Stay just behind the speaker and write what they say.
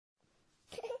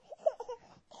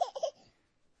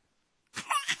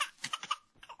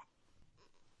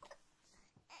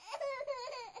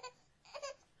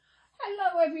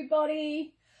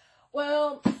everybody.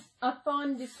 Well, I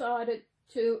finally decided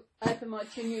to open my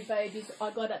 2 new babies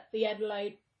I got at the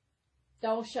Adelaide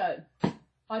Doll Show.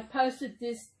 I posted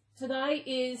this. Today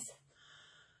is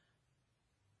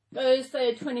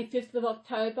Thursday, 25th of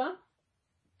October,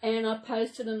 and I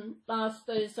posted them last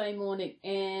Thursday morning,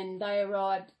 and they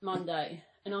arrived Monday.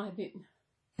 And I have been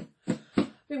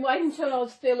waiting until I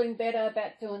was feeling better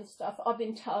about doing stuff. I've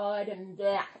been tired and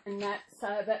that,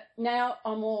 so but now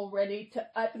I'm all ready to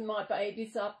open my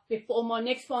babies up before my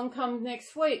next one comes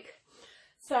next week.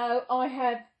 So I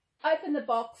have opened the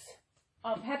box.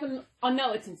 I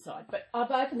know it's inside, but I've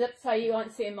opened it so you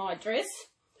won't see my address.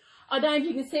 I don't know if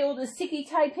you can see all the sticky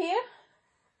tape here.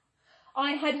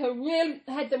 I had them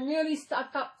really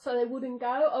stuck up so they wouldn't go.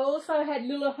 I also had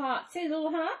little hearts. See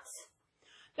little hearts?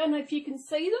 Don't know if you can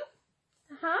see them.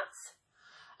 The hearts.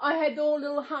 I had all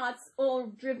little hearts all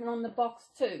driven on the box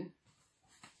too.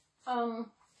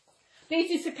 There's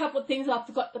just a couple of things I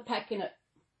forgot to pack in it.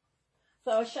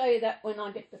 So I'll show you that when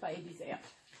I get the babies out.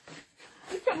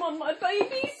 Come on, my babies.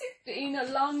 It's been a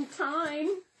long time.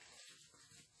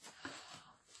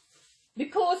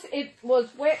 Because it was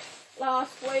wet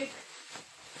last week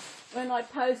when I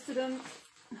posted them,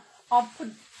 I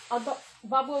got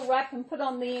bubble wrap and put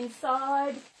on the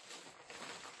inside.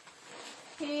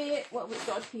 Here, what we've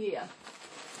got here.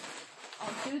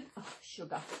 I'll do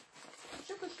sugar.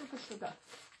 Sugar.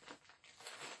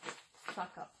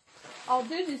 Suck up. I'll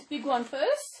do this big one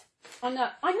first. I know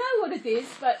what it is,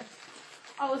 but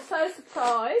I was so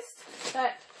surprised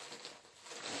that,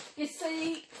 you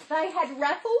see, they had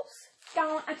raffles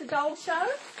going at the doll show,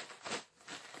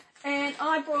 and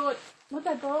I brought, what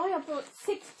did I buy? I brought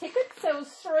 6 tickets. There was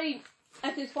 3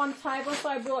 at this one table, so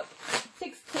I brought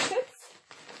 6 tickets,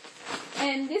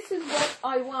 and this is what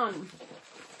I won.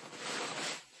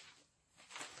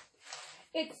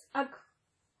 It's a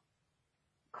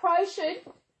crocheted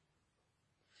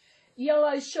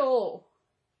yellow shawl.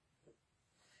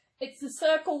 It's the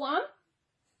circle one.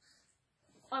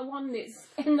 I won this.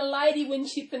 And the lady, when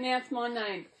she pronounced my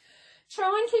name,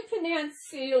 trying to pronounce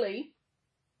Celie,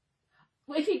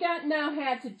 if you don't know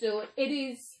how to do it, it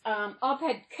is, I've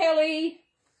had Kelly,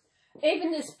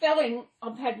 even the spelling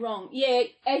I've had wrong. Yeah,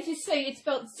 as you see, it's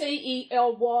spelled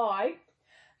C-E-L-Y,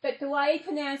 but the way you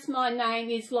pronounce my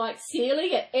name is like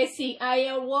Celie,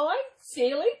 S-E-A-L-Y,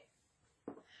 Celie.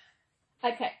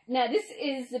 Okay, now this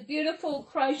is the beautiful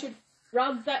crochet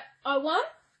rug that I won.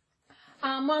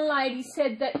 One lady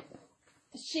said that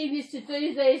she used to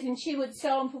do these and she would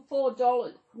sell them for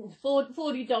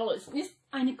 $40. This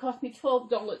only cost me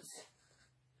 $12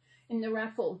 in the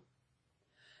raffle.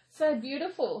 So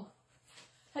beautiful.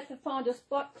 Had to find a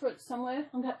spot for it somewhere.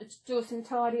 I'm going to have to do some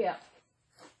tidy up.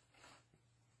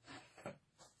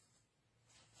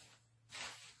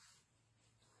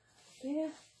 Yeah,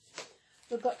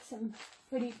 we've got some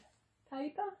pretty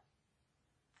paper.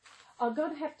 I've got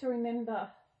to have to remember.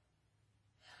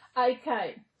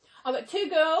 Okay, I've got 2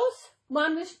 girls.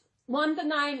 One the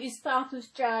name starts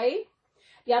with J.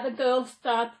 The other girl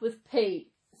starts with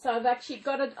P. So I've actually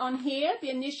got it on here, the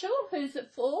initial, who's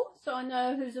it for, so I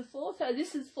know who's it for. So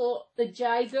this is for the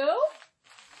J girl.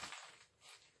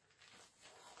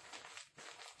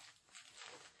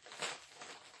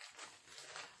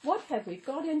 What have we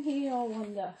got in here, I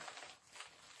wonder?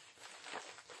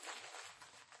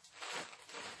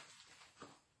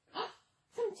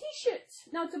 Some t-shirts.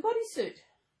 No, it's a bodysuit.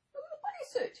 Look at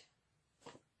the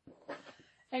bodysuit.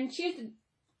 And she's a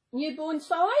newborn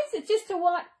size. It's just a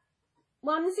white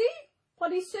onesie,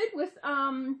 bodysuit with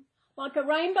like a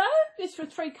rainbow, just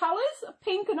with 3 colours, a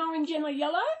pink, an orange and a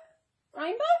yellow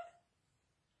rainbow.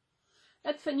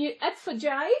 That's for J.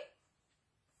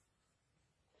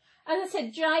 As I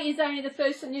said, J is only the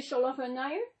first initial of her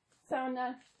name, so I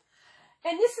know.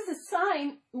 And this is the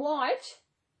same white.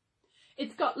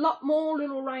 It's got a lot more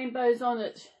little rainbows on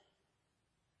it.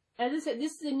 As I said,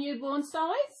 this is a newborn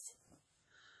size.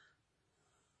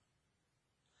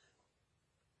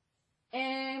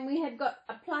 And we have got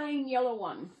a plain yellow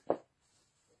one.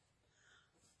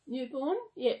 Newborn?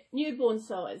 Yeah, newborn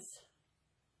size.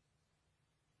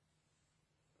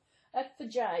 That's for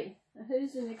J. Now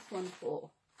who's the next one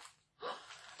for?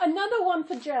 Another one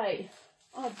for J.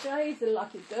 Oh, J's a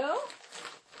lucky girl.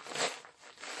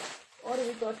 What have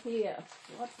we got here?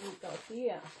 What have we got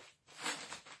here?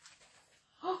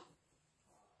 Oh,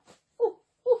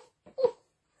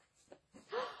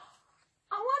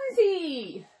 a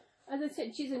onesie. As I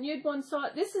said, she's a newborn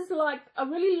size. This is like a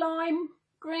really lime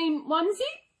green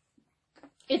onesie.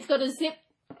 It's got a zip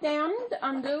down to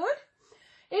undo it.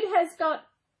 It has got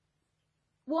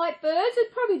white birds.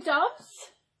 It's probably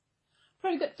doves.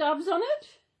 Probably got doves on it.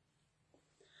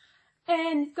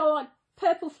 And it's got like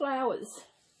purple flowers.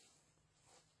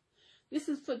 This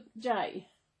is for Jay.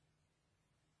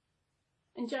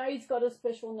 And Jay's got a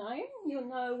special name. You'll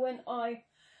know when I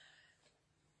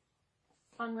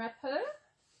unwrap her.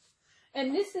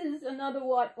 And this is another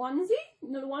white onesie.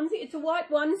 Another onesie. It's a white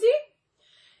onesie.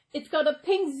 It's got a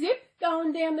pink zip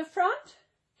going down the front.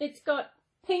 It's got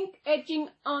pink edging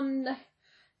on the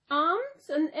arms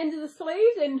and end of the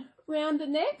sleeves and round the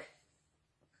neck.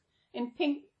 And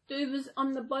pink doovers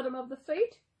on the bottom of the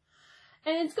feet.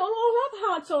 And it's got all love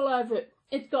hearts all over it.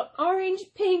 It's got orange,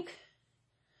 pink,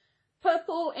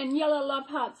 purple and yellow love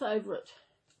hearts over it.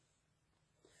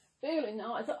 Really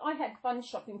nice. I had fun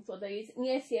shopping for these. And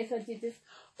yes, I did this.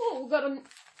 Oh, we've got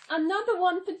another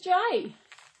one for Jay.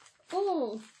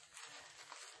 Oh.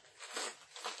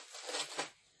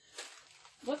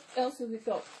 What else have we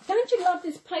got? Don't you love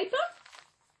this paper?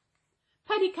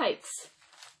 Patty cakes.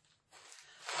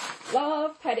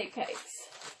 Love patty cakes.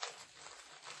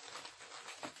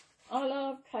 I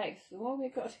love cakes. What have we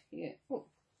got here? Oh,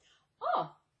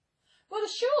 got a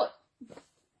short.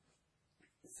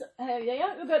 So,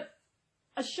 yeah, we've got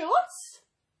a shorts.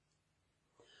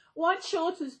 White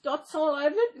shorts with dots all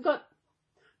over it. We've got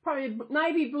probably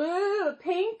navy blue, a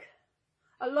pink,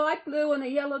 a light blue and a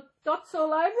yellow dots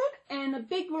all over it, and a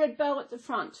big red bow at the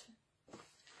front.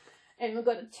 And we've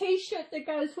got a t-shirt that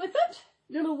goes with it.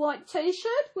 Little white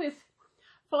t-shirt with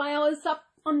flowers up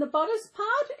on the bodice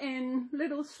part and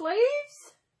little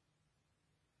sleeves.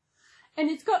 And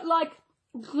it's got like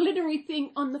glittery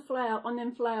thing on the flower, on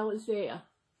them flowers there.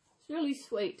 It's really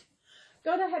sweet.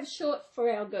 Got to have short for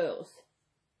our girls.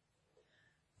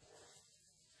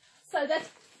 So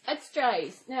that's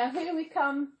Jay's. Now here we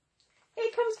come.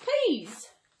 Here comes Peas.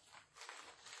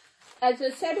 As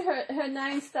I said, her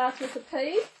name starts with a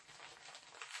P.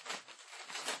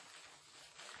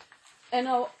 And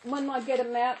when I get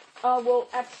them out, I will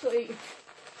actually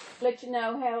let you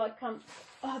know how I come.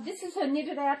 Oh, this is her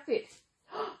knitted outfit.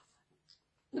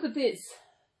 Look at this.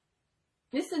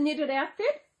 This is a knitted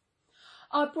outfit.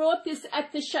 I brought this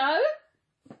at the show.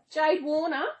 Jade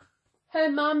Warner, her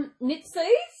mum knits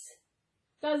these,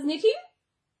 does knitting.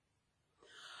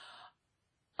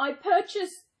 I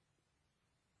purchased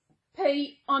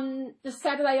P on the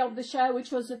Saturday of the show,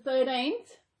 which was the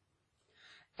 13th.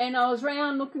 And I was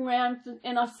looking around,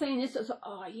 and I've seen this. I thought,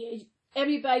 oh yeah,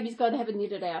 every baby's got to have a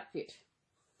knitted outfit.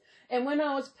 And when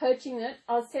I was purchasing it,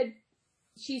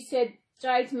 she said,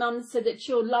 Jade's mum said that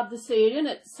she would love to see it in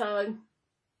it. So,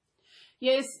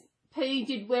 yes, P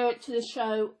did wear it to the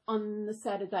show on the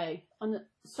Saturday. On the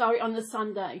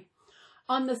Sunday.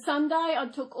 On the Sunday, I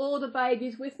took all the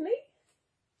babies with me.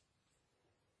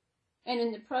 And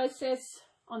in the process,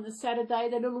 on the Saturday,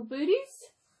 the little booties.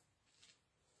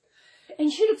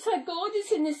 And she looks so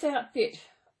gorgeous in this outfit.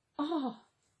 Oh.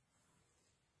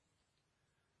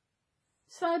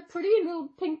 So pretty, little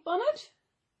pink bonnet.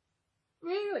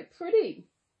 Really pretty.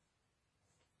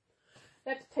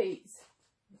 That's Peas.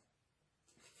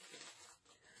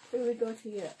 What do we got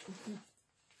here?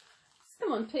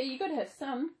 Come on, P, you got to have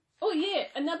some. Oh yeah,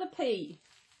 another P.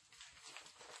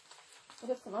 I've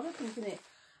got some other things in there.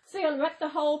 See, I wrapped the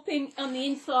whole thing on the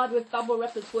inside with bubble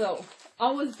wrap as well.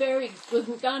 I was going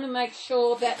to make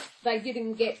sure that they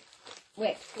didn't get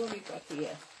wet. What have we got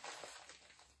here?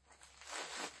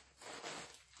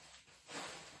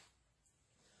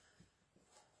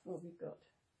 What have we got?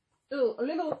 Oh, a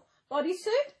little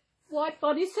bodysuit, white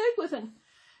bodysuit with an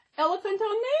elephant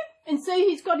on there. And see,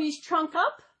 he's got his trunk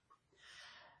up.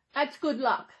 That's good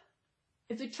luck.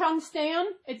 If the trunk's down,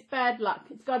 it's bad luck.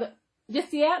 It's got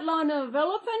just the outline of an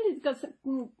elephant. It's got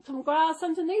some grass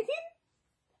underneath him.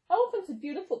 Elephants are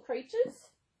beautiful creatures.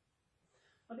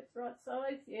 I'll get the right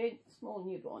size. Yeah, small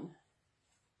newborn.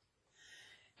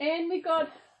 And we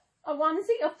got a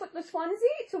onesie, a footless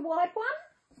onesie. It's a white one.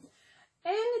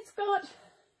 And it's got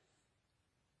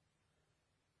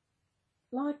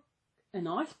like an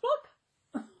ice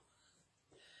block.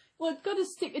 Well, it's got a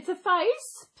stick. It's a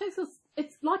face.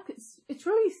 It's like it's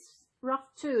really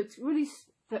rough too. It's really,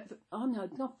 oh no,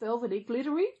 it's not velvety,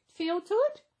 glittery feel to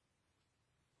it.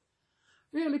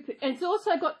 Really pretty. And it's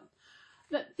also got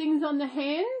the things on the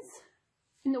hands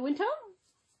in the winter.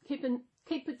 Keep it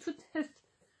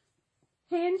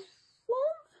hands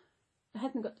warm. It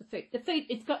hasn't got the feet. The feet,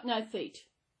 it's got no feet.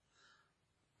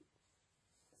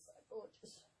 So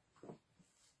gorgeous.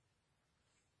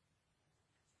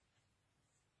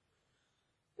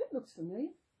 That looks familiar.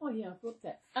 Oh yeah, I've looked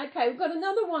at. Okay, we've got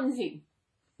another onesie.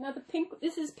 Another pink.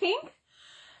 This is pink.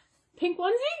 Pink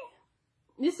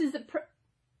onesie. This is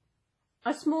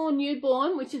a small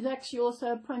newborn, which is actually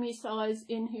also a premier size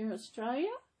in here in Australia.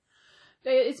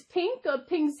 It's pink, got a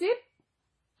pink zip,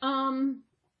 And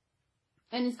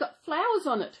it's got flowers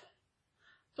on it.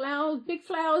 Flowers, big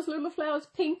flowers, little flowers,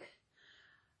 pink,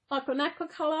 like an aqua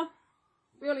colour.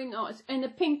 Really nice. And the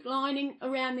pink lining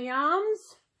around the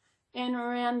arms and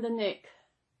around the neck.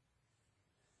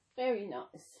 Very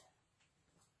nice.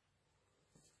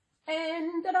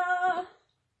 And ta-da!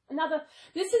 Another,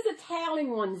 this is a toweling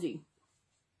onesie.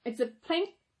 It's a plain,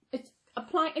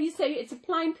 you see, it's a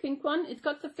plain pink one. It's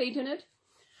got the feet in it.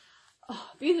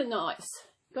 Oh, these are nice.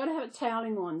 Got to have a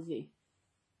toweling onesie.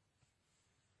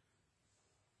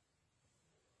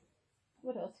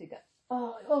 What else you got?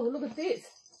 Oh, look at this.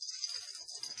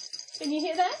 Can you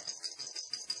hear that?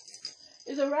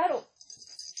 There's a rattle.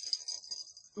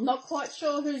 I'm not quite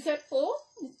sure who's that for.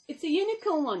 It's a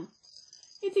unicorn one.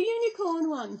 It's a unicorn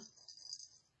one.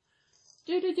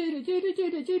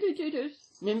 Do-do-do-do-do-do-do-do-do-do-do.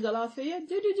 Remember the last video?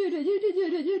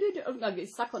 Do-do-do-do-do-do-do-do-do. I'm going to get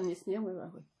stuck on this now. Where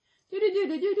are we?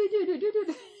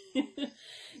 Do-do-do-do-do-do-do-do-do.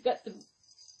 Got the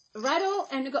rattle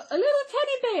and we've got a little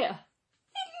teddy bear.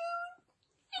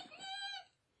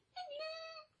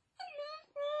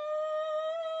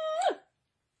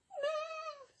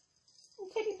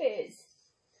 Teddy bears.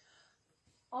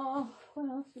 Oh, what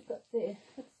else we've got there?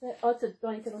 What's that? Oh, it's a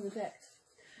blanket on the back.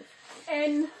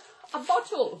 And a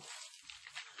bottle.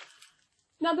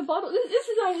 Another bottle. This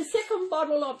is only the second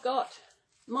bottle I've got.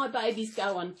 My babies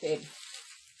go unfed.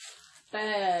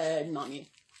 Bad mummy.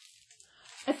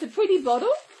 It's a pretty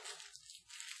bottle.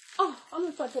 Oh, I'm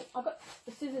just like, I've got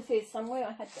the scissors here somewhere.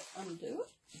 I had to undo it.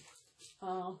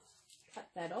 I'll cut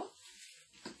that off.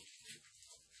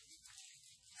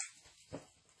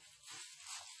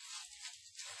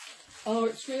 Oh,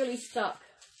 it's really stuck.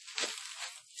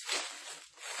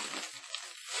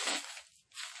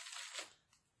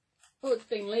 Oh, it's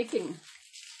been leaking.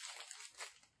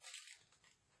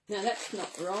 Now that's not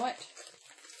right.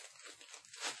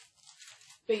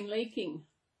 It's been leaking.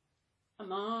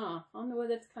 I wonder where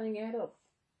that's coming out of.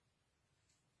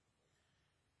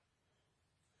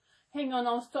 Hang on,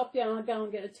 I'll stop you and I'll go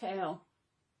and get a towel.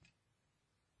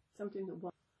 Something to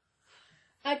wipe.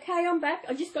 Okay, I'm back.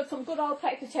 I just got some good old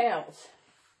paper towels.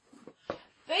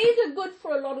 These are good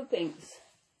for a lot of things.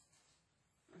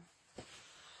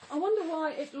 I wonder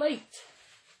why it leaked.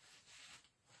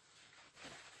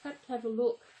 Have to have a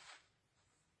look.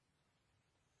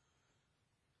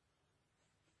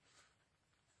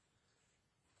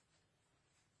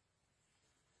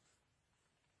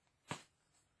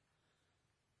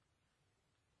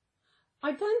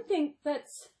 I don't think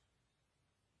that's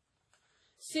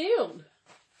sealed.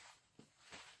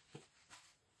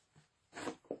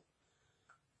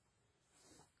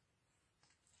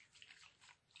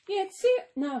 Yeah, it's sealed.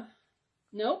 No.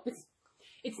 Nope,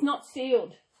 it's not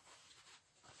sealed.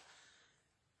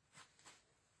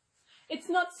 It's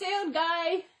not sealed,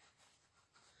 Guy.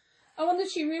 I wonder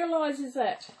if she realises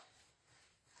that.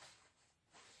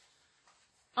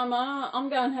 I'm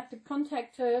going to have to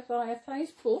contact her via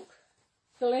Facebook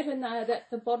to let her know that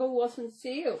the bottle wasn't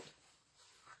sealed.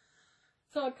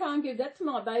 So I can't give that to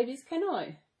my babies, can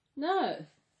I? No.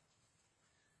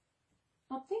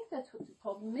 I think that's what the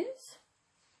problem is.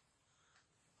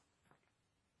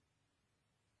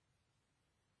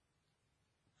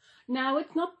 No,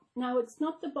 it's not. No, it's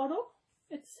not the bottle.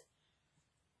 It's...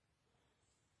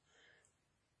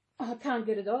 Oh, I can't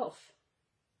get it off.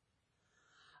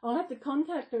 I'll have to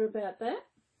contact her about that.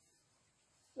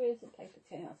 Where's the paper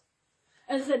towels?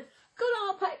 As I said, good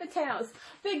old paper towels.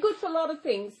 They're good for a lot of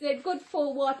things. They're good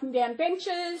for wiping down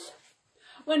benches.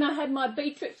 When I had my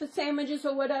beetroot for sandwiches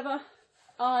or whatever,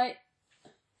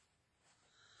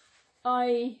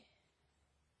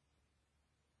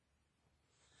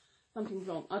 something's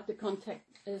wrong. I have to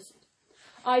contact us.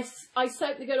 I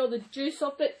soak to get all the juice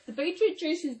off it. The beetroot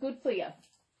juice is good for you.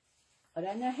 I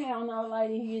don't know how an old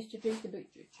lady who used to drink the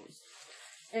beetroot juice.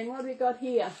 And what have we got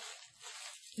here?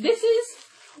 This is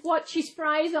what she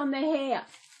sprays on their hair.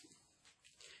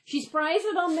 She sprays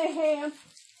it on their hair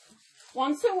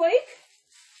once a week.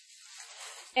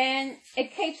 And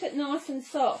it keeps it nice and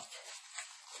soft.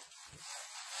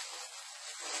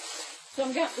 So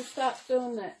I'm going to start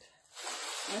doing that.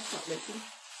 That's not leaking.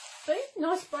 See?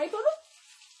 Nice spray bottle.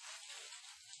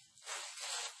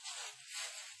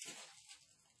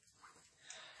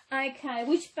 Okay,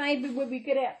 which baby will we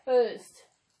get out first?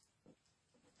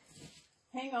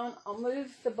 Hang on, I'll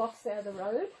move the box out of the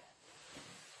road.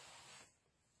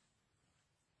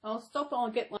 I'll stop and I'll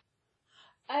get one.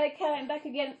 Okay, I'm back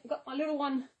again. Got my little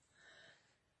one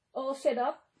all set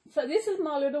up. So this is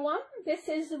my little one. This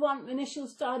is the one, the initial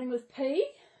starting with P.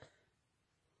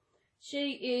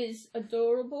 She is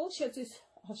adorable.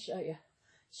 I'll show you.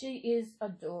 She is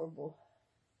adorable.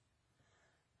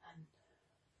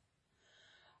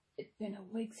 been a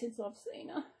week since I've seen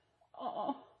her.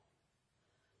 Oh,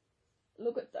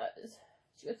 look at those.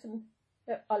 She got some,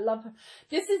 I love her.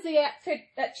 This is the outfit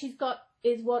that she's got,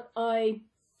 is what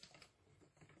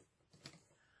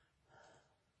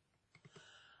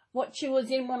she was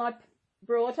in when I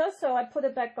brought her, so I put her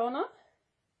back on her.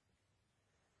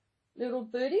 Little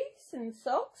booties and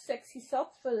socks, sexy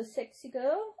socks for the sexy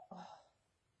girl. Oh.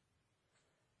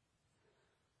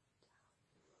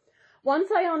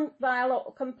 Once I unveil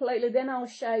it completely, then I'll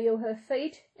show you her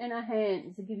feet and her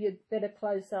hands to give you a better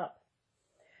close-up.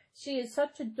 She is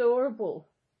such adorable.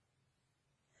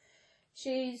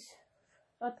 I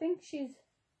think she's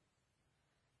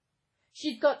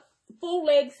got full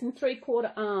legs and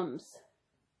 3/4 arms.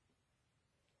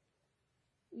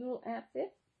 Little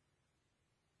outfit.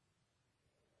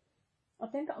 I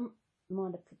think I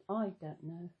might have put, I don't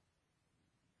know.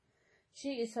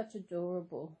 She is such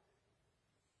adorable.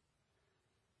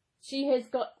 She has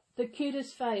got the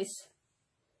cutest face.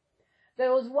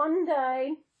 There was one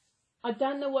day, I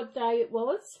don't know what day it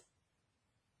was.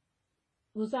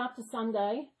 It was after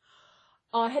Sunday.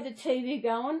 I had the TV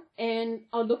going and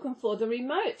I was looking for the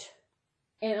remote.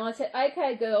 And I said,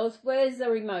 okay girls, where's the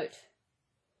remote?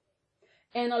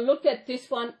 And I looked at this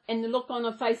one and the look on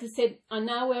her face said, I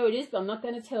know where it is, but I'm not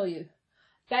going to tell you.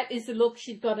 That is the look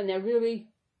she's got in a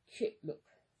really cute look.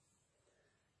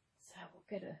 So we'll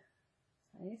get her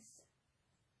face.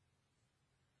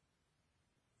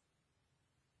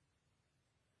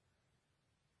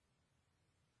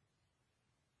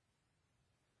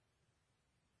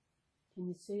 Can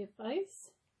you see her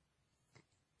face?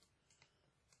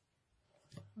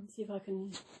 Let's see if I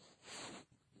can...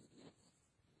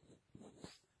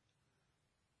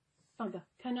 Bugger,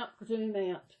 cannot zoom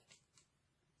out.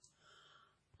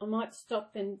 I might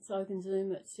stop then so I can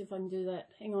zoom it, see if I can do that.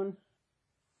 Hang on.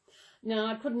 No,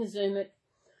 I couldn't zoom it.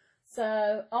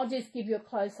 So I'll just give you a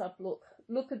close-up look.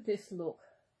 Look at this look.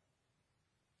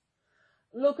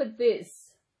 Look at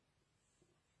this.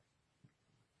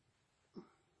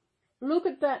 Look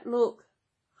at that look.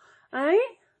 Eh?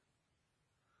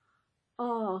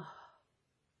 Oh.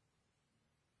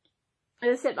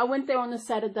 As I said, I went there on a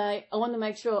Saturday. I wanted to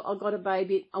make sure I got a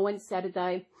baby. I went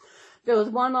Saturday. There was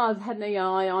one I've had my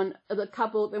eye on, the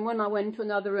couple. Then when I went to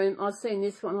another room, I seen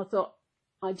this one. I thought,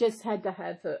 I just had to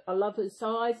have her. I love her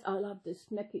size. I love the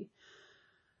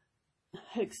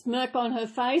smirk on her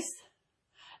face.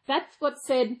 That's what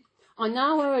said, I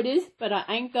know where it is, but I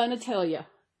ain't going to tell you.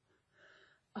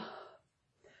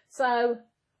 So,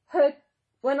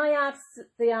 when I asked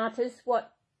the artist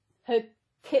what her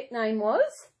kit name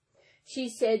was, she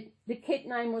said the kit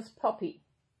name was Poppy.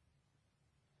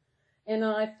 And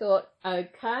I thought,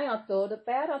 okay, I thought,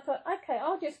 okay,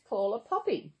 I'll just call her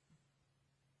Poppy.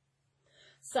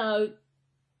 So,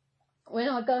 when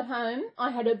I got home, I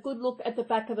had a good look at the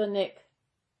back of her neck.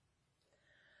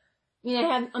 You know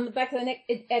how on the back of the neck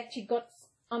it actually got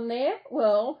on there?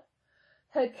 Well,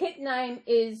 her kit name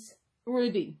is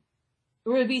Ruby.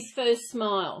 Ruby's First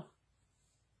Smile.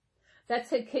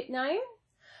 That's her kit name.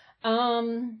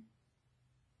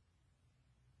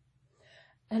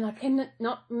 And I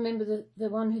cannot remember the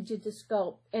one who did the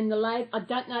sculpt. And the lady, I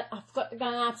don't know, I forgot to go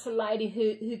and ask the lady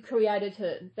who created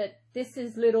her. But this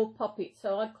is little Poppy,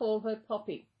 so I call her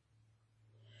Poppy.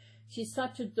 She's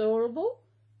such adorable.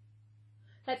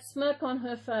 That smirk on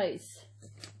her face.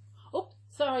 Oh,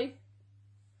 sorry.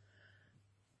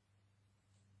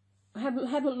 Have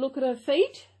a look at her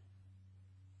feet.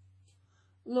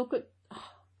 Look at,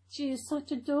 oh, she is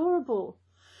such adorable.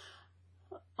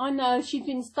 I know she's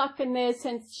been stuck in there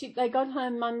since they got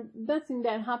home nothing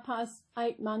about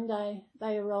 8:30 Monday.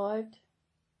 They arrived,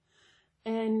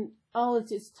 and I was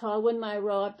just tired. When they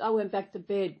arrived, I went back to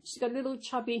bed. She's got little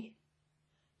chubby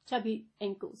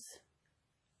ankles.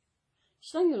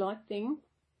 She's on your light thing,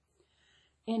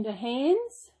 and her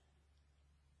hands.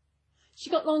 She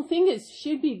got long fingers.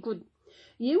 She'd be good.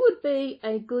 You would be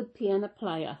a good piano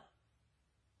player.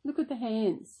 Look at the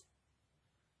hands.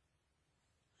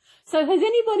 So has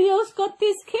anybody else got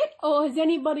this kit, or has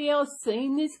anybody else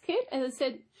seen this kit? As I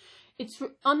said, it's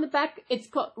on the back. It's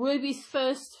got Ruby's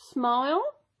First Smile.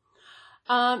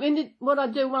 What I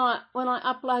do when I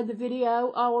upload the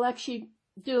video, I will actually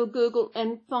do a Google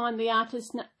and find the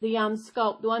artist, the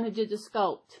sculpt, the one who did the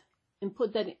sculpt, and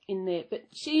put that in there. But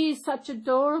she is such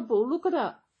adorable. Look at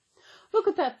her. Look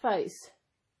at that face.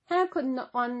 How could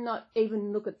one not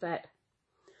even look at that?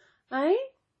 Eh?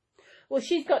 Well,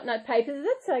 she's got no papers.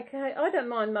 That's okay. I don't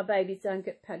mind my babies don't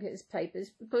get papers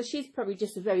because she's probably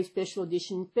just a very special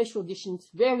edition. Special editions,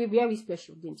 very, very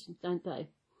special editions, don't they?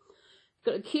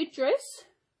 Got a cute dress.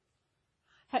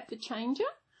 Had to change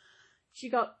her. She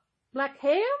got black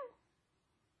hair,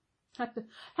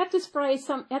 Have to spray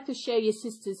some. Have to share your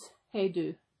sister's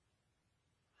hairdo.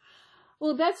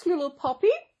 Well, that's little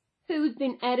Poppy, who's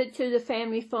been added to the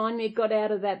family. Finally got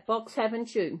out of that box,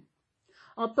 haven't you?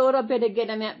 I thought I'd better get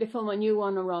him out before my new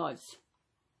one arrives.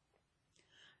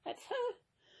 That's her.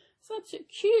 Such a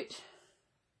cute.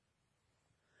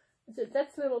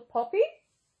 That's little Poppy.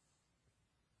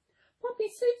 Poppy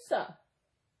suits her.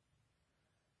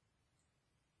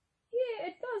 Yeah,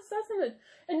 it does, doesn't it?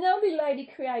 And lovely lady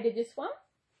created this one.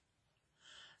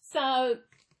 So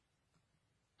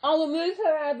I will move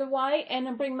her out of the way and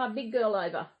then bring my big girl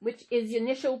over, which is the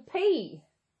initial P.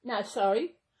 No,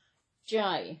 sorry,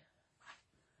 J.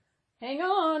 Hang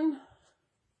on.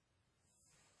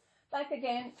 Back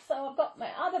again. So I've got my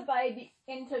other baby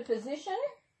into position.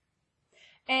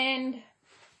 And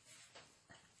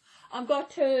I've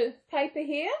got her paper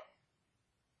here.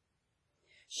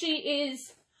 She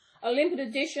is a limited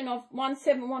edition of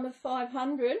 171 of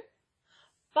 500,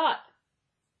 but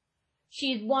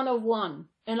she's 1 of 1,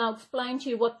 and I'll explain to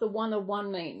you what the 1 of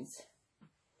 1 means.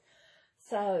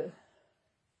 So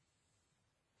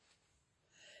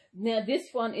now this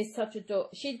one is such a doll.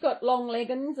 She's got long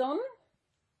leggings on,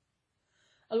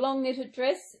 a long knitted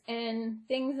dress and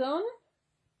things on,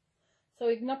 so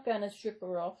we're not going to strip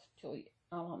her off till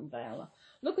I'll unveil her.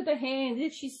 Look at the hands.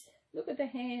 Look at the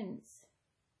hands.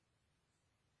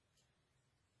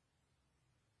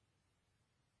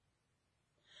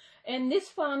 And this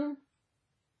one,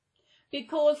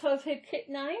 because of her kit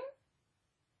name,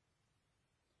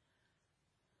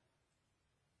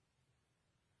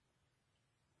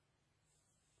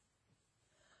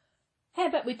 how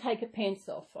about we take her pants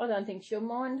off? I don't think she'll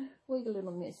mind. Weak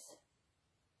little miss.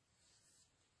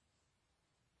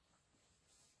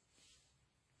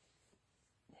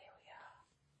 There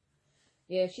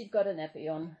we are. Yeah, she's got a nappy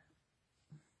on.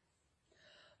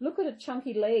 Look at her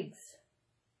chunky legs.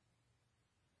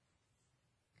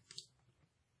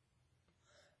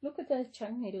 Look at those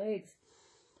chunky legs.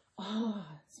 Oh,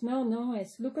 smell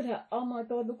nice. Look at her. Oh my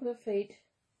God, look at her feet.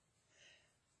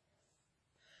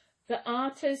 The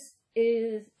artist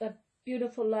is a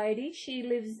beautiful lady. She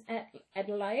lives at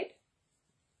Adelaide.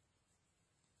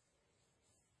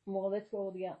 Well, that's where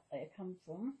all the out there come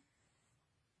from.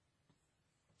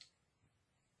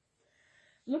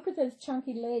 Look at those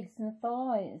chunky legs and the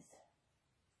thighs.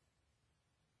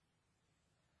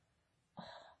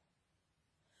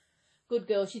 Good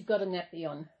girl, she's got a nappy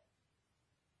on.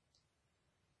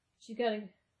 She's got a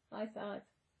high five.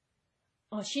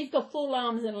 Oh, she's got full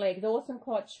arms and legs. I wasn't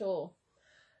quite sure.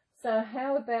 So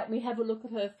how about we have a look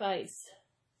at her face?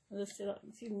 Let's see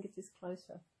if we can get this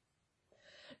closer.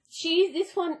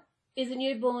 This one is a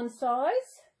newborn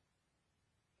size.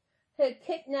 Her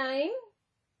kit name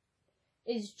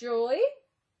is Joy.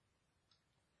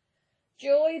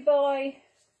 Joy by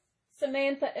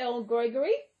Samantha L.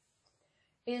 Gregory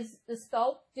is the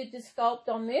did the sculpt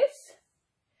on this,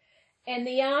 and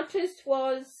the artist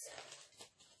was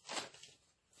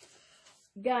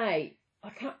Gay.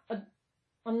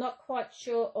 I'm not quite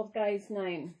sure of Gay's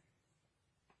name,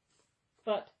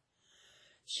 but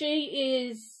she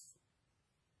is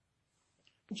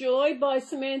Joy by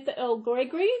Samantha L.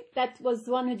 Gregory. That was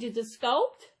the one who did the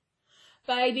sculpt.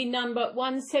 Baby number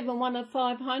 171 of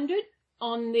 500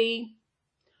 on the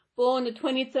born the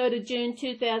 23rd of June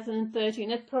 2013.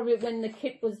 That's probably when the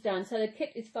kit was done. So the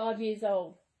kit is 5 years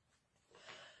old.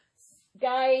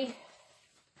 Gay,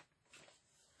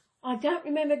 I don't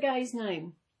remember Gay's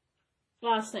name.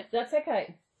 Last name. That's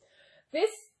okay.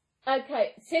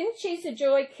 Since she's a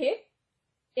Joy kit,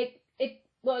 it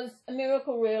was a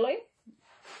miracle really.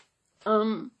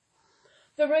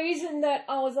 The reason that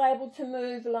I was able to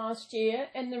move last year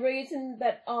and the reason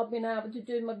that I've been able to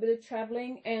do my bit of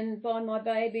travelling and buy my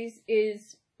babies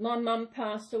is my mum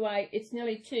passed away. It's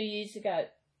nearly 2 years ago.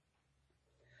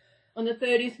 On the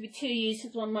 30th will be 2 years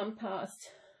since my mum passed.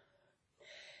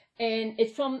 And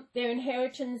it's from their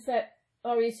inheritance that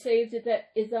I received that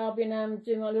is I've been able to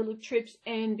do my little trips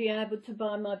and be able to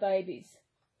buy my babies.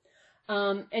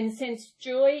 And since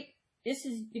Joy,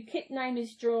 the kit name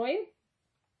is Joy,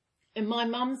 and my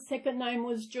mum's second name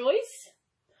was Joyce,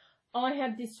 I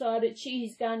have decided she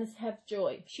is going to have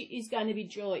Joy. She is going to be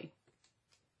Joy.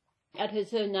 That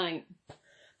is her name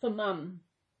for mum.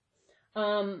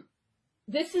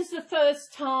 This is the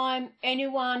first time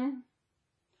anyone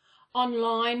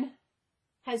online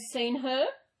has seen her.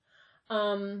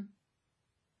 Friend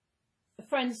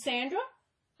Sandra.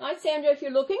 Hi Sandra, if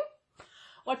you're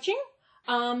watching.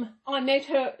 I met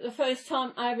her the first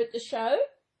time over at the show.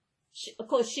 Of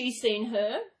course, she's seen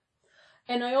her.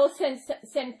 And I also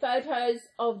sent photos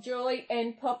of Joy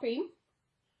and Poppy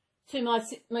to my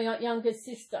younger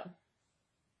sister.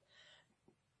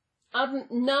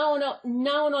 no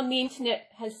one on the internet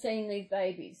has seen these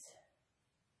babies.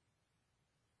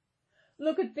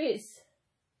 Look at this.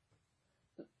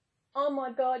 Oh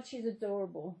my God, she's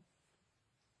adorable.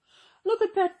 Look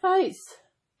at that face.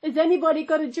 Has anybody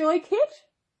got a joy kit?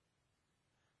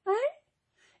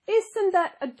 Hey? Isn't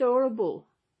that adorable?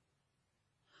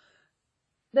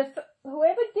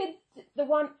 Whoever did the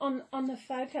one on the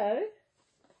photo,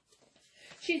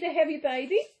 she's a heavy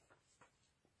baby.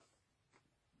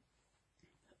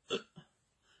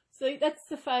 See, that's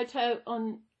the photo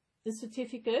on the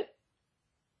certificate.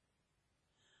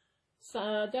 So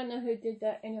I don't know who did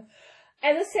that. Anyway,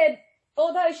 as I said,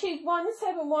 although she's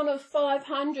 171 of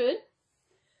 500,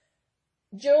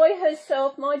 Joy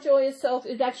herself, my Joy herself,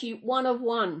 is actually 1 of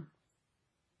 1.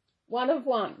 1 of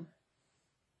 1.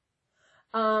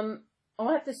 I'll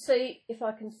have to see if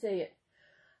I can see it.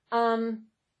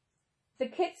 The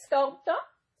kit sculptor,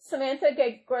 Samantha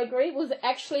Gregory, was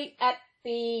actually at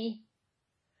the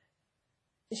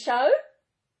show.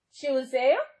 She was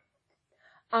there.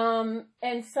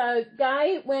 And so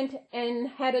Gay went and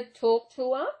had a talk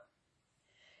to her.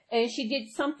 And she did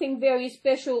something very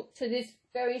special to this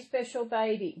very special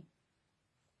baby.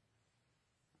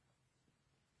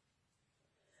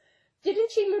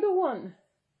 Didn't she, little one?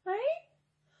 Hey?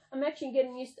 I'm actually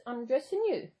getting used to undressing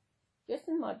you.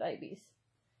 Dressing my babies.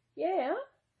 Yeah.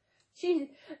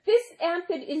 This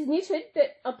outfit is knitted,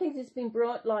 but I think it's been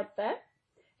brought like that.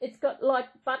 It's got like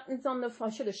buttons on the... I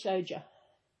should have showed you.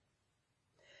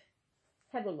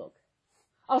 Have a look.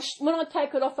 When I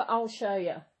take it off, I'll show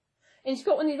you. And she's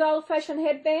got one of these old-fashioned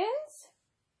headbands.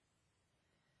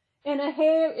 And her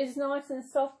hair is nice and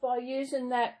soft by using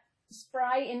that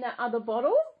spray in that other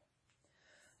bottle,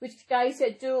 which Gay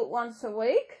said do it once a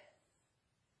week.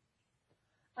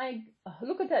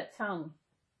 Look at that tongue.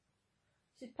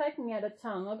 She's taking out a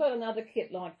tongue. I've got another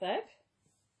kit like that.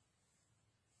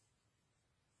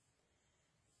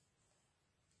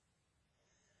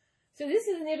 So this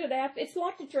is a knitted outfit. It's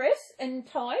like a dress and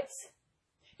tights.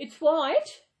 It's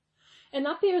white. And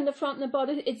up here in the front and the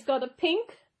bottom, it's got a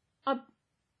pink, a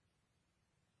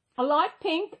light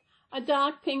pink, a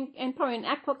dark pink, and probably an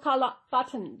aqua colour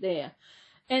button there.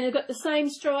 And they've got the same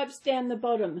stripes down the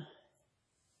bottom.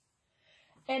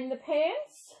 And the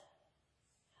pants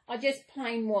are just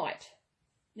plain white.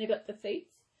 They've got the feet.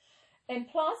 And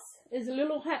plus, there's a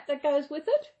little hat that goes with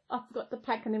it. I forgot to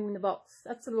pack them in the box.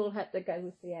 That's the little hat that goes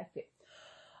with the outfit.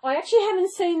 I actually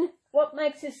haven't seen what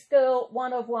makes this girl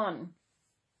 1 of 1.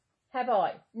 Have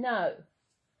I? No.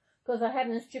 Because I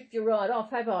haven't stripped you right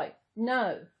off, have I?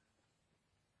 No.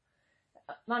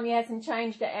 Mummy hasn't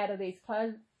changed her out of these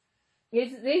clothes.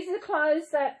 These are the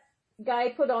clothes that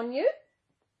Gay put on you.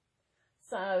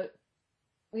 So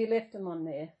we left them on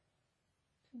there.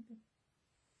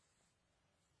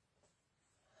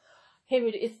 Here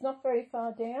it is. It's not very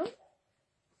far down.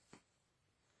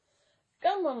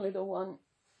 Come on, little one.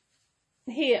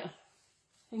 Here.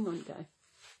 Hang on, Gay.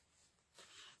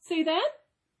 See that?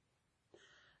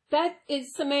 That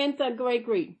is Samantha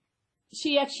Gregory.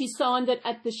 She actually signed it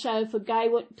at the show for Gay.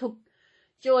 Took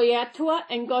Joy out to her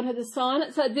and got her to sign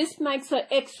it. So this makes her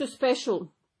extra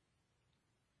special.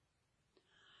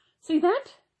 See that?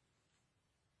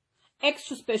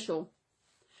 Extra special.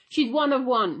 She's 1 of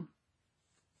 1.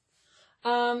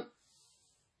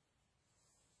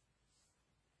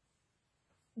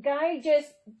 Gay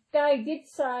did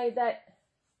say that.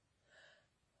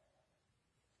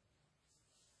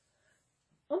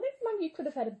 I think maybe you could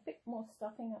have had a bit more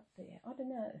stuffing up there. I don't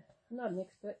know. I'm not an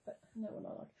expert, but I know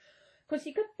what I like. Because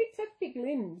you got such big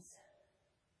limbs.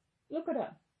 Look at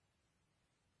her.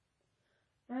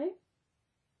 Right?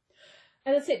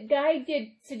 As I said, Gay did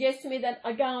suggest to me that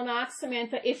I go and ask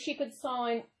Samantha if she could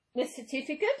sign the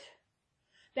certificate.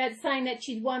 That's saying that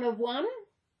she's 1 of 1.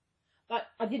 But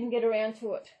I didn't get around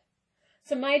to it.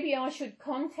 So maybe I should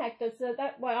contact her so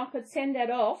that way I could send that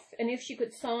off. And if she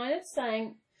could sign it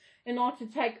saying... And I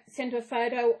could send her a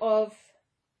photo of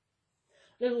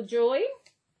little Joy.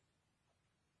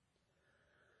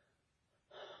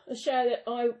 To show that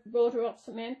I brought her up,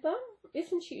 Samantha.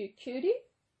 Isn't she a cutie?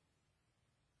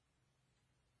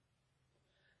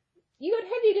 You got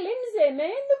heavy limbs there, man.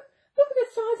 Look at the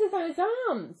size of those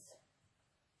arms.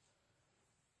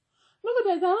 Look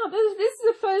at those arms. This is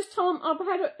the first time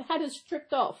I've had it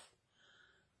stripped off.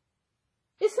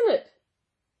 Isn't it?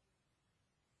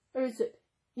 Or is it?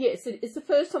 Yes, it's the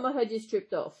first time I had you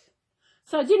stripped off.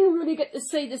 So I didn't really get to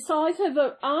see the size of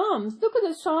her arms. Look at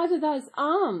the size of those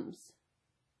arms.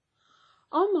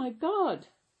 Oh my God.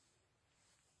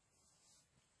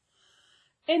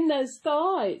 And those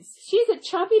thighs. She's a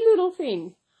chubby little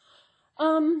thing.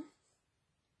 Now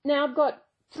I've got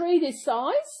 3 this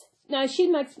size. No,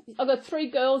 I've got 3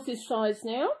 girls this size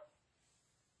now.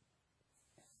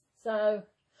 So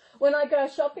when I go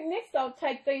shopping next, I'll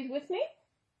take these with me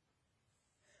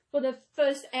for the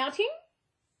first outing.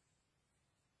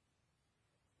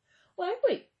 Won't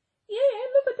we? Yeah,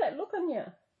 look at that look on you.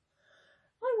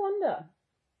 I wonder.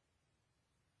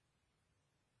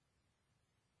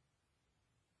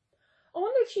 I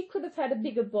wonder if she could have had a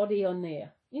bigger body on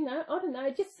there. You know, I don't know.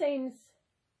 It just seems...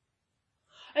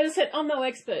 As I said, I'm no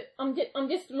expert. I'm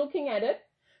just looking at it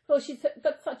because she's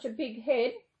got such a big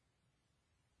head.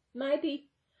 Maybe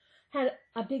had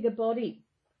a bigger body.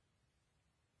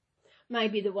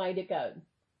 Maybe the way to go.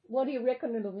 What do you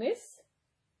reckon, little miss?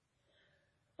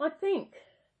 I think.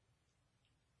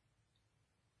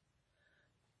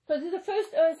 Because the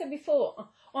first, as I said before,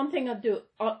 one thing I do,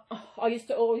 I used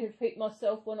to always repeat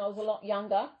myself when I was a lot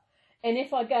younger. And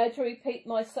if I go to repeat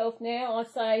myself now, I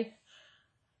say,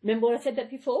 remember what I said that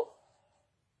before?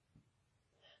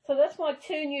 So that's my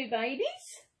 2 new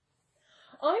babies.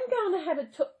 I'm going to have a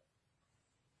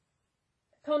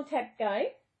contact game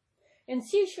and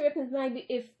see if she reckons maybe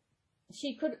if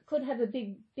she could have a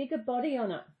bigger body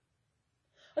on her.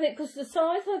 I think because the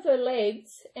size of her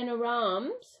legs and her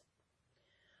arms,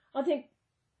 I think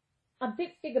a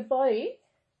bit bigger body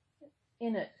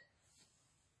in it.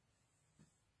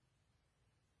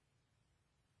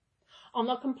 I'm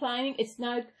not complaining.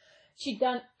 She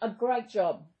done a great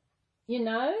job. You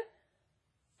know,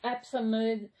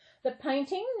 absolutely. The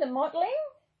painting, the modelling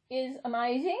is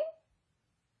amazing.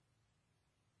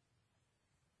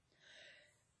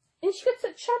 And she's got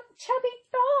some chubby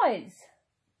thighs.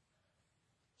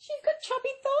 She's got chubby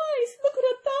thighs. Look at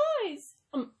her thighs.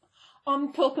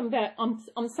 I'm talking about,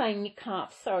 I'm saying your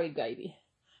calves. Sorry, baby.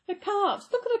 The calves.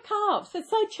 Look at her calves. They're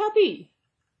so chubby.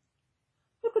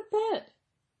 Look at that.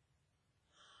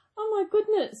 Oh, my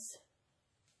goodness.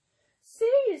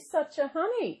 See, you're such a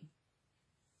honey.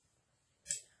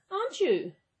 Aren't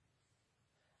you?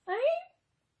 Eh?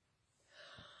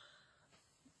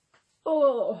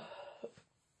 Oh.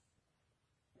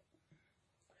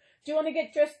 Do you want to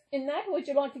get dressed in that, or would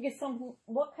you like to get something?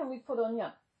 What can we put on you?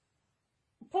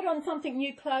 Put on something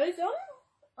new clothes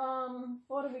on.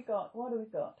 What have we got? What have we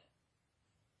got?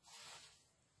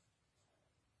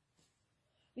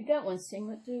 We don't want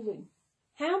singlet, do we?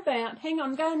 How about, hang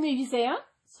on, go and move these out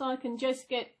so I can just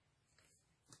get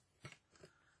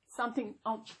something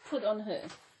I'll put on her.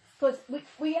 Because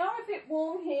we are a bit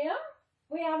warm here.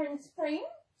 We are in spring.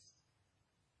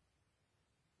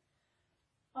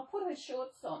 I'll put her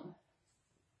shorts on.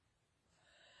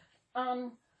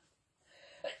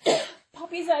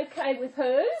 Poppy's okay with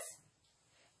hers.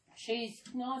 She's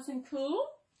nice and cool.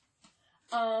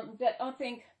 But I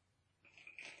think...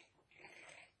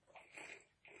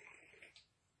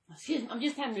 Excuse me, I'm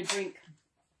just having a drink.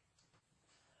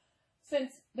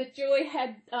 Since the Joy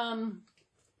had...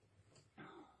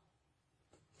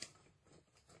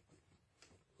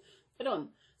 Put on.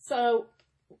 So,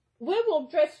 we will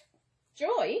dress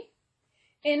Joy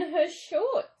in her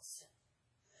shorts.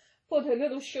 Put her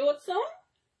little shorts on.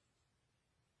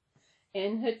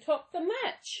 And her top to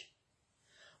match.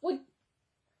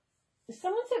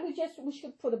 Someone said we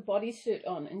should put a bodysuit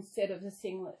on instead of a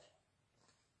singlet.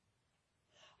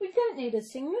 We don't need a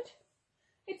singlet.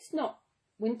 It's not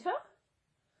winter,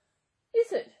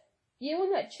 is it? You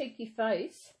and that cheeky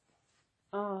face.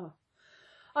 Oh.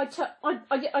 I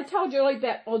told Julie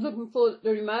that I was looking for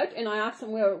the remote and I asked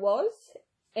him where it was.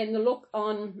 And the look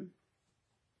on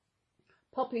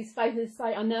Poppy's face is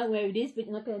say, I know where it is, but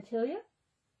I'm not going to tell you.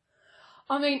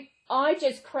 I mean, I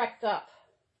just cracked up.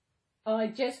 I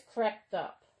just cracked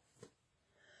up.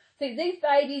 See, these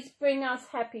babies bring us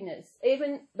happiness.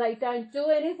 Even they don't do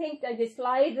anything, they just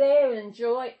lay there and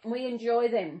enjoy. We enjoy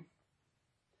them.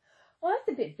 Well, that's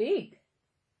a bit big.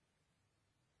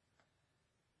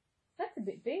 That's a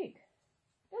bit big.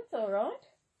 That's all right.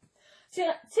 See,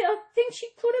 I think she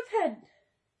could have had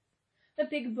a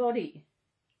big body.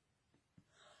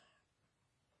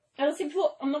 And I said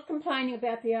before, I'm not complaining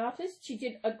about the artist. She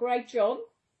did a great job.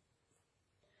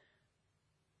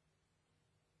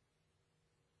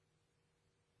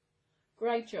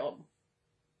 Great job.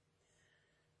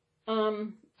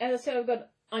 As I said, I've got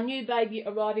a new baby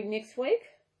arriving next week.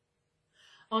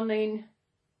 I mean,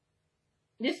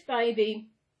 this baby,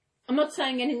 I'm not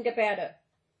saying anything about her.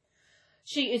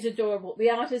 She is adorable. The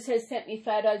artist has sent me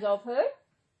photos of her.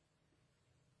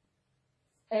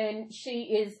 And she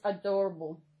is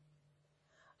adorable.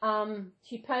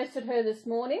 She posted her this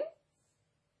morning.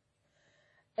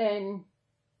 And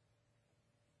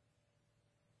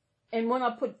when I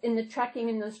put in the tracking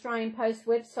in the Australian Post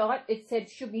website, it said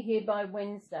she'll be here by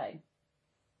Wednesday.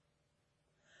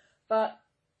 but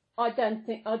I don't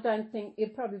think you'll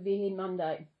probably be here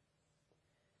Monday.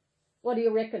 What do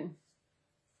you reckon?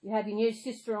 You have your new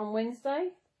sister on Wednesday?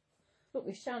 Look,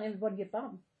 we've shown everybody your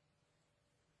bum.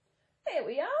 There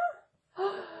we are.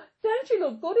 Don't you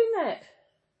look good in that?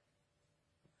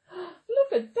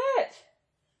 Look at that.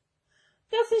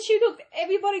 Doesn't she look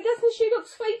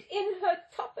sweet in her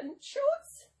top and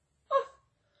shorts? Oh.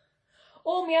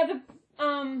 All my other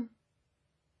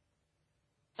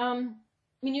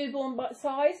my newborn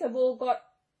size have all got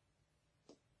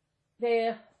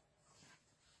they've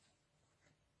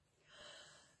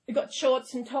got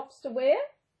shorts and tops to wear,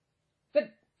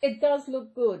 but it does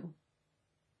look good.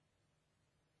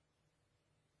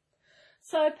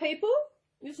 So people,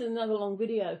 this is another long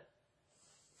video.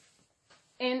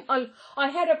 And I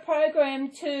had a program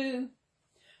to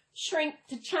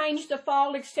change the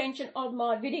file extension of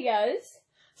my videos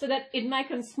so that it'd make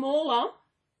them smaller,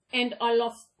 and I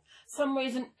lost, some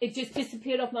reason it just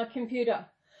disappeared off my computer.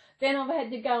 Then I've had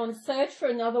to go and search for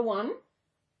another one.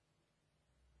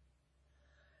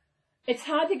 It's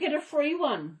hard to get a free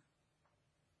one.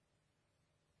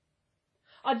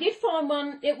 I did find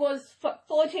one, it was for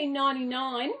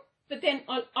 $14.99, but then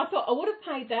I thought I would have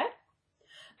paid that.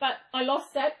 But I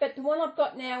lost that, but the one I've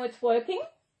got now, it's working.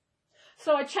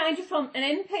 So I changed it from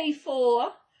an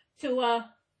MP4 to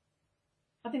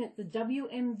I think it's the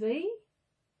WMV,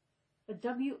 a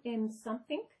WM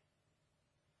something.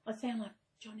 I sound like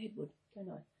John Edward, don't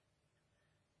I?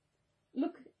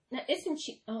 Look, now isn't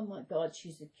she, oh my God,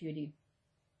 she's a cutie.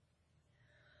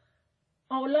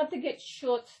 I would love to get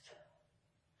shorts.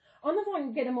 I'm the one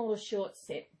to get them all a short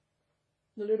set,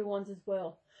 the little ones as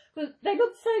well. Because they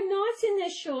look so nice in their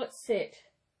short set,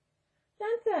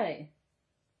 don't they?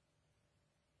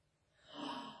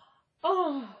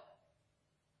 Oh,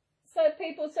 so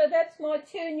people, so that's my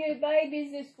 2 new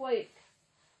babies this week.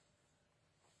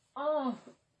 Oh,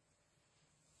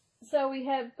 so we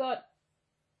have got,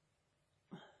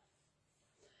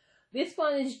 this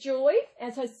one is Joy,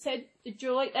 as I said,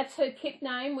 Joy, that's her kit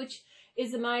name, which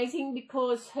is amazing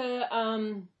because her,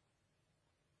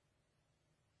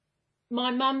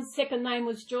 my mum's second name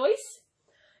was Joyce,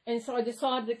 and so I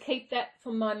decided to keep that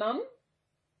for my mum.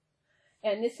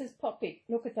 And this is Poppy.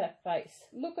 Look at that face.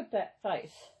 Look at that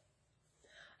face.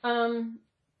 After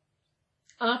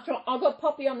I got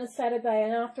Poppy on the Saturday,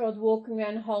 and after I was walking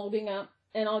around holding her,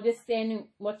 and I was just standing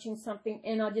watching something,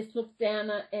 and I just looked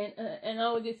down and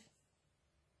I was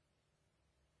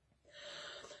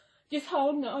just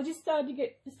holding her. I just started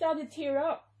to tear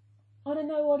up. I don't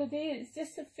know what it is. It's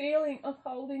just a feeling of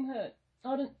holding her.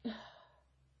 I don't,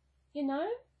 you know.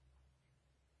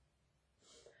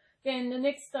 Then the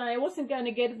next day, I wasn't going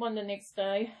to get one the next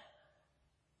day,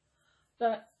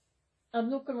 but I'm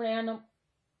looking around. I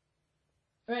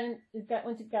went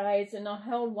to Gaze, and I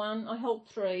held one. I held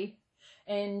 3,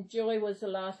 and Joy was the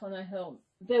last one I held.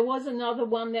 There was another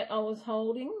one that I was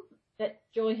holding that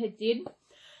Joy had did,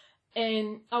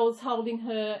 and I was holding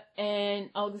her, and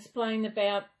I was explaining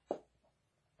about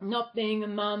not being a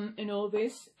mum and all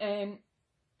this, and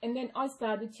then I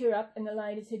started to tear up, and the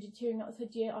lady said, "You're tearing up?" I said,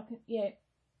 "Yeah, I can, yeah."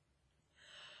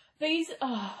 These,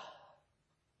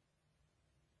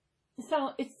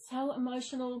 so it's so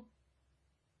emotional.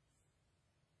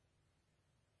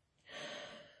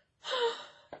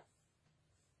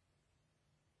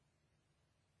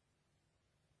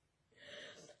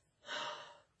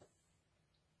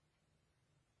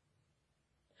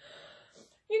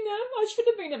 You know, I should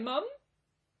have been a mum.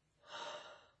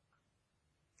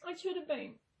 I should have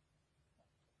been.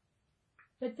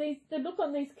 But the look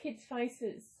on these kids'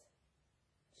 faces,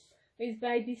 these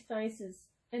babies' faces,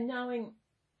 and knowing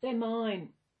they're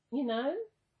mine, you know.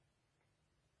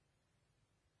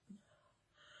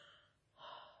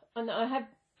 And I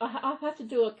have to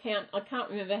do a count. I can't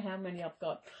remember how many I've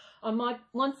got. I might,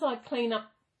 once I clean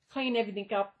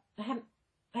everything up. I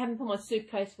haven't put my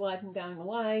suitcase away from going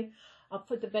away. I've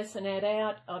put the bassinet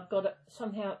out. I've got to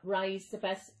somehow raise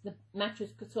the mattress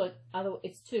because otherwise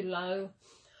it's too low.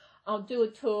 I'll do a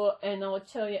tour and I'll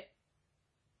tell you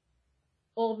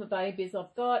all the babies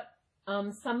I've got.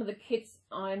 Some of the kits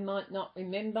I might not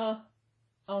remember.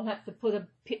 I'll have to put a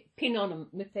pin on them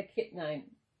with their kit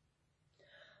name.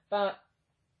 But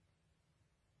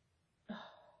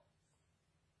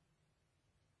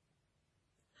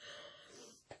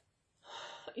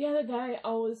the other day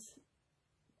I was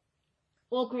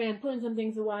walking around putting some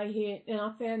things away here, and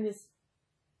I found this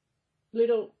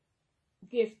little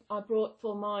gift I brought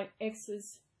for my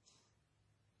exes.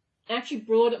 I actually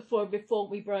brought it for her before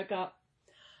we broke up.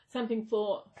 Something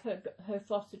for her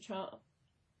foster child,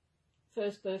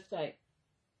 first birthday.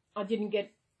 I didn't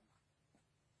get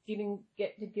didn't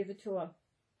get to give it to her.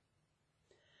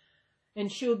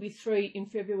 And she'll be 3 in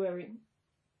February.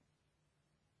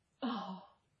 Oh.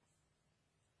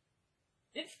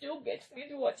 It still gets me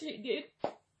to what she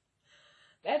did.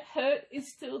 That hurt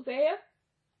is still there.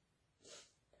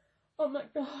 Oh my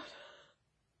God.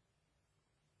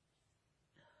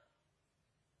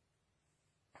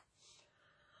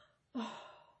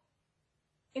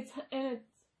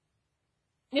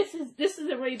 This is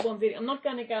a reborn video. I'm not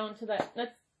going to go into that.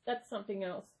 That's something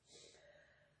else.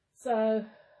 So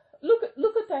look at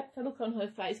that look on her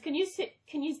face. Can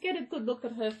you get a good look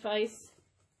at her face?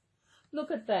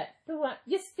 Look at that.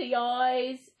 Just the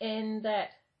eyes and that.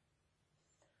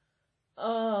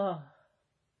 Oh.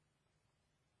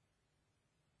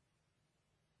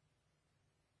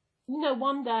 You know,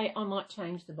 one day I might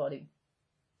change the body.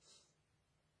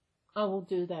 I will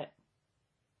do that.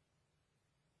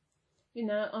 You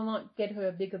know, I might get her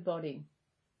a bigger body.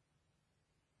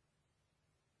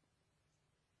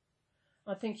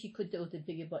 I think she could do with a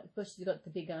bigger body because she's got the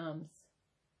big arms.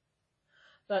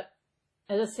 But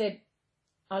as I said,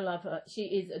 I love her. She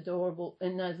is adorable.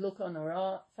 And that look on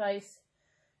her face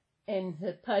and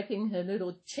her poking her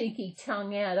little cheeky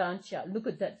tongue out, aren't you? Look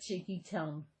at that cheeky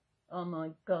tongue. Oh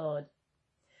my God.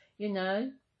 You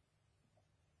know,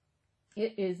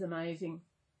 it is amazing.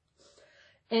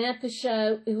 And at the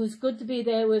show, it was good to be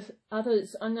there with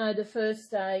others. I know the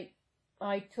first day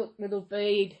I took little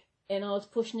Bead and I was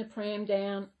pushing the pram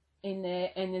down in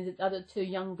there, and there's the other 2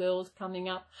 young girls coming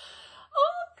up.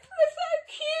 Oh, they're so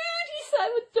cute. He's so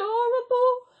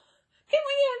adorable. Can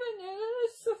we have a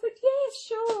nurse? I said, yeah,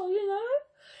 sure, you know.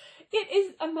 It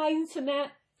is amazing to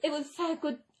me. It was so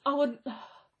good. I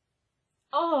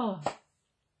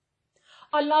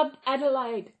loved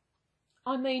Adelaide.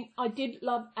 I mean, I did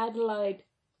love Adelaide.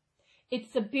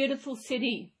 It's a beautiful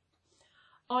city.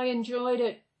 I enjoyed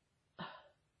it.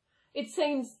 It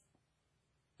seems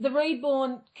the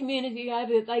reborn community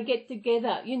over there, they get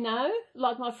together, you know,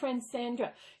 like my friend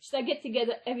Sandra. They get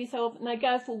together every so often. They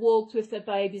go for walks with their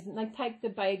babies and they take the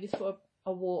babies for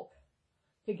a walk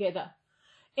together.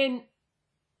 And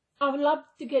I would love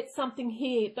to get something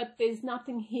here, but there's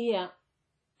nothing here.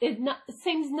 It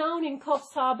seems no one in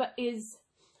Coffs Harbour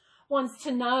wants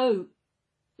to know,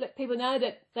 let people know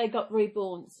that they got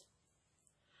reborns,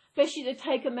 especially to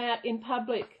take them out in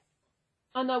public.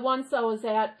 I know once I was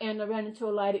out and I ran into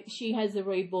a lady, she has a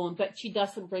reborn, but she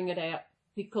doesn't bring it out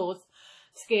because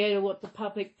scared of what the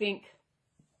public think.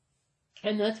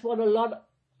 And that's what a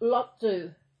lot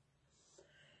do.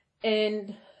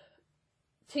 And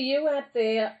to you out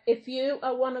there, if you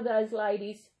are one of those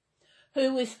ladies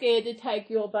who is scared to take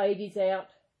your babies out,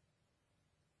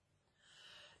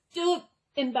 do it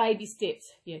in baby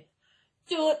steps. Yeah,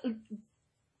 do it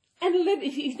and live.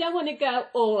 If you don't want to go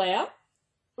all out,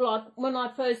 like when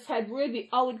I first had Ruby,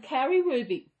 I would carry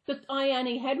Ruby, but I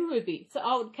only had Ruby, so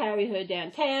I would carry her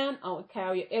downtown. I would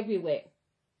carry her everywhere,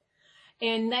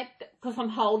 and that because I'm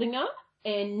holding her,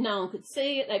 and no one could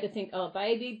see it. They could think, oh,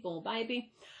 baby, poor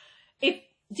baby. If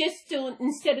just do it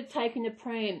instead of taking a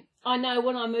pram. I know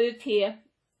when I moved here,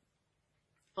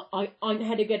 I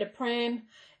had to get a pram.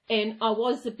 And I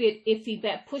was a bit iffy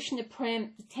about pushing the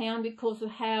pram to town because of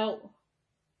how...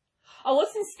 I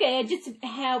wasn't scared, just of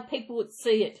how people would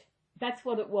see it. That's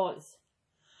what it was.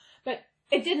 But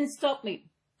it didn't stop me.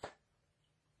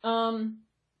 We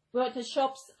were at the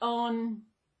shops on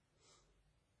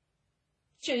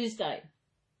Tuesday.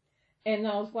 And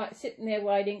I was sitting there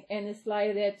waiting, and this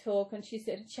lady there talking. She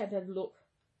said, "Chad, have a look."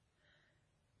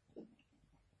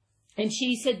 And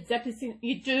she said exactly,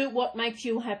 you do what makes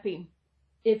you happy.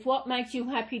 If what makes you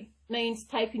happy means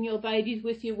taking your babies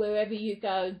with you wherever you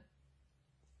go,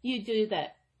 you do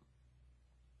that.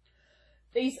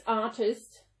 These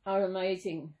artists are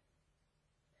amazing.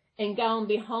 And going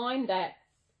behind that,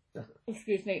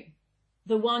 excuse me,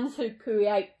 the ones who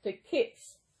create the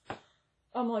kits,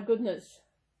 oh my goodness.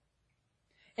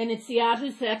 And it's the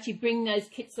artists that actually bring those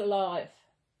kits alive.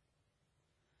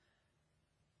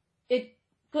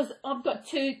 Because I've got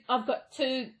two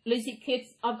Lizzie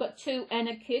kits, I've got 2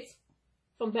 Anna kits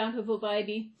from Bountiful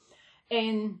Baby,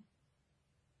 and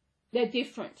they're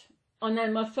different. I know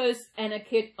my first Anna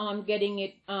kit, I'm getting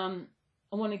it, I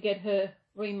want to get her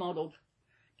remodeled,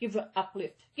 give her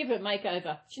uplift, give her a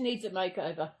makeover. She needs a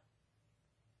makeover.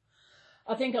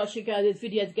 I think I should go, this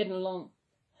video's getting along.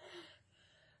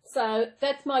 So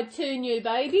that's my 2 new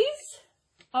babies.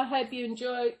 I hope you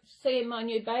enjoy seeing my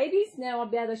new babies. Now I'll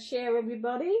be able to share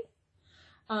everybody.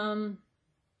 I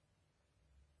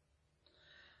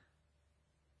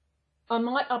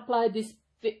might upload this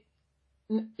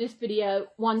video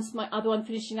once my other one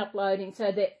finishing uploading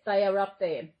so that they are up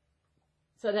there.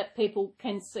 so that people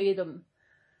can see them.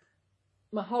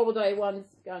 My holiday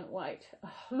one's going, wait, oh,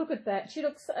 look at that. She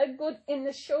looks so good in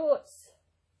the shorts.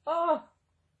 Oh.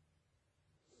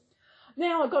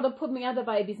 Now I've got to put my other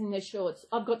babies in their shorts.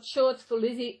 I've got shorts for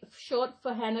Lizzie, shorts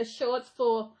for Hannah, shorts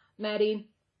for Maddie.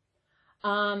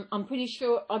 I'm pretty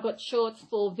sure I got shorts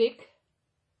for Vic.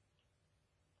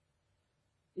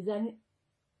 Is that it?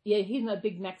 Yeah, he's my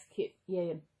Big Max kit.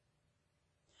 Yeah.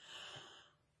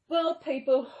 Well,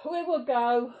 people, we will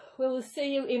go. We will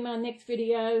see you in my next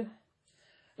video.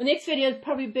 The next video will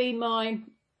probably be my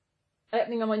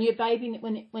opening of my new baby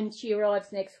when she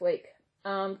arrives next week.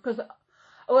 Because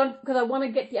I want to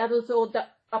get the others all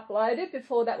uploaded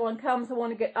before that one comes. I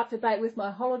want to get up to date with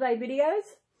my holiday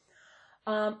videos.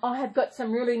 I have got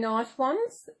some really nice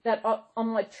ones that are on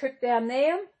my trip down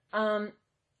there. I've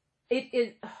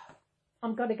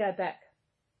got to go back.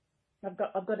 I've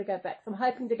got to go back. So I'm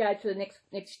hoping to go to the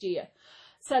next year.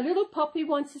 So little Poppy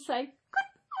wants to say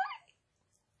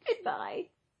goodbye. Goodbye.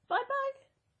 Bye-bye.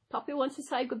 Poppy wants to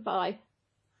say goodbye.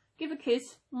 Give a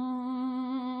kiss.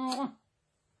 And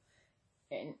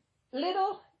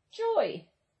little Joy.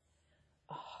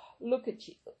 Oh, look at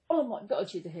you. Oh, my God,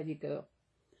 she's a heavy girl.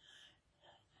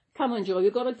 Come on, Joy.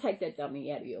 You've got to take that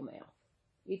dummy out of your mouth.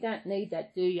 You don't need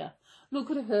that, do you? Look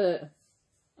at her.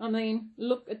 I mean,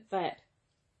 look at that.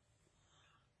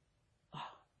 Oh.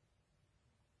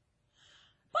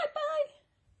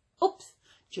 Bye-bye. Oops.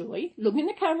 Joy, look in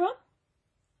the camera.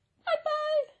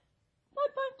 Bye-bye.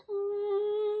 Bye-bye.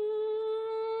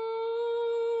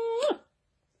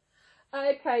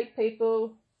 Okay,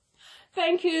 people.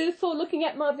 Thank you for looking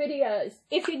at my videos.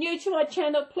 If you're new to my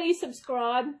channel, please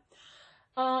subscribe.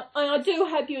 And I do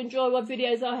hope you enjoy what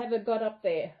videos I have got up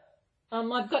there.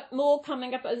 I've got more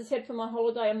coming up, as I said, for my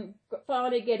holiday. I'm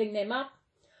finally getting them up.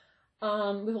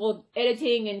 With all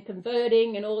editing and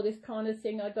converting and all this kind of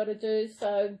thing I've got to do.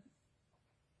 So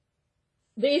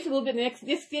this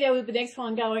video will be the next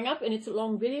one going up, and it's a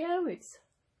long video. It's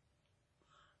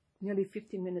nearly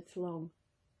 50 minutes long.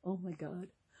 Oh my God.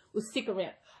 Well, stick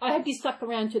around. I hope you stuck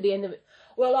around to the end of it.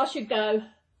 Well, I should go.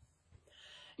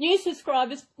 New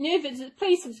subscribers, new visitors,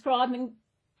 please subscribe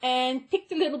and click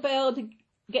the little bell to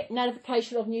get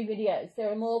notification of new videos.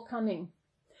 There are more coming.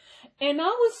 And I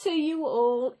will see you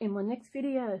all in my next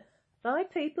video. Bye,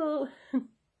 people.